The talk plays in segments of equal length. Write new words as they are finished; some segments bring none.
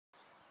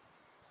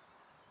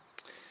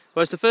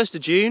Well, it's the 1st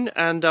of June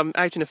and I'm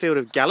out in a field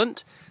of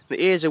Gallant.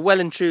 The ears are well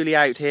and truly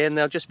out here and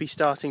they'll just be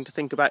starting to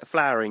think about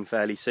flowering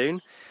fairly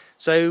soon.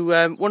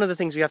 So one of the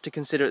things we have to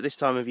consider at this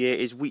time of year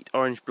is wheat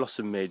orange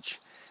blossom midge.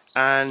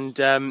 And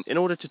in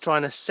order to try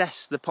and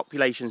assess the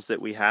populations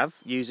that we have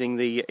using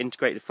the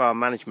integrated farm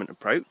management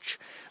approach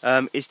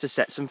is to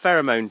set some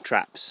pheromone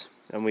traps.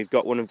 And we've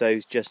got one of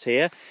those just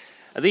here.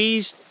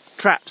 These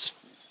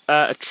traps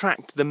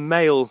attract the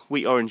male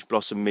wheat orange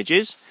blossom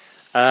midges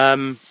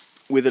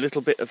with a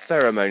little bit of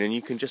pheromone, and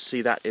you can just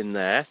see that in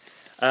there.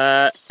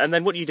 And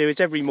then what you do is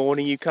every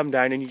morning you come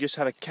down and you just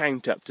have a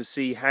count up to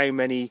see how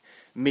many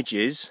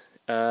midges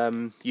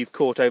you've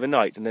caught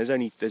overnight, and there's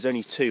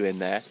only 2 in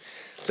there.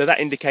 So that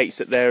indicates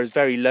that there is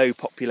very low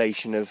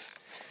population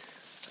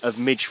of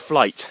midge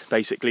flight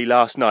basically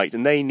last night,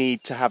 and they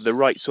need to have the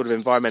right sort of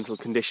environmental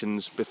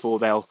conditions before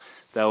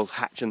they'll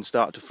hatch and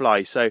start to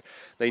fly. So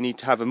they need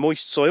to have a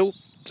moist soil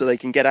so they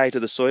can get out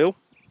of the soil.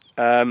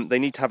 They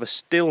need to have a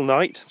still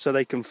night so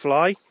they can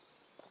fly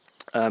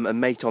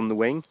and mate on the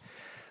wing,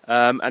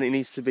 and it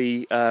needs to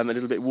be a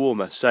little bit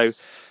warmer. So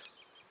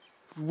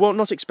we're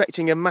not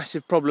expecting a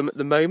massive problem at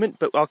the moment,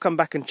 but I'll come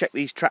back and check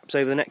these traps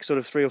over the next sort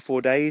of 3 or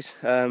 4 days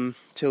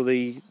till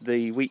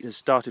the wheat has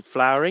started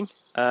flowering,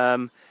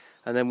 and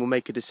then we'll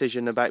make a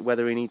decision about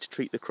whether we need to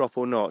treat the crop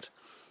or not.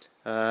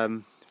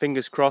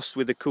 Fingers crossed,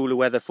 with the cooler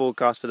weather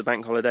forecast for the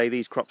bank holiday,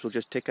 these crops will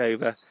just tick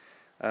over.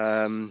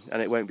 And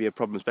it won't be a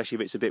problem, especially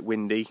if it's a bit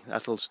windy.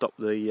 That'll stop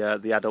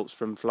the adults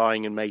from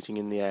flying and mating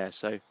in the air,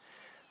 so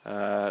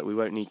we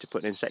won't need to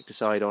put an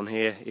insecticide on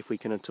here if we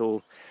can at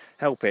all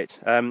help it.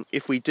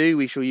 If we do,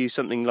 we shall use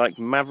something like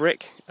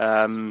Maverick,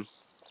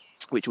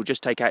 which will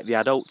just take out the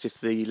adults.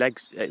 If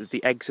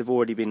the eggs have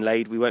already been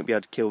laid, we won't be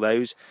able to kill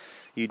those.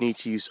 You need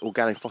to use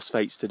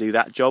organophosphates to do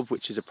that job,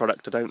 which is a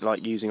product I don't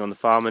like using on the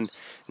farm, and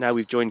now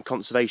we've joined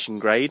conservation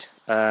grade.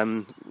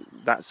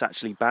 That's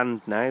actually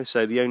banned now,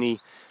 so the only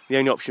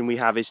option we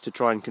have is to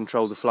try and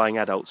control the flying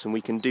adults, and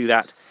we can do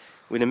that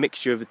with a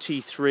mixture of a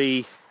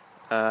T3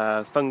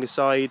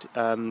 fungicide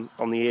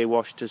on the ear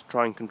wash to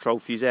try and control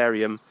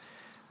fusarium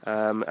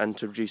and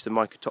to reduce the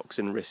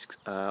mycotoxin risk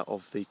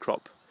of the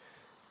crop,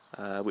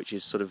 which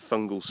is sort of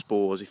fungal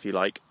spores, if you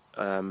like,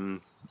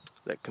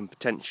 that can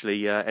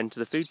potentially enter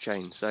the food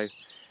chain. So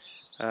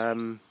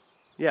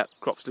yeah,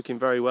 crop's looking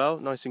very well,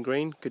 nice and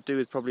green. Could do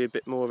with probably a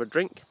bit more of a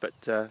drink,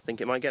 but I think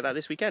it might get that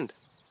this weekend.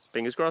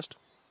 Fingers crossed.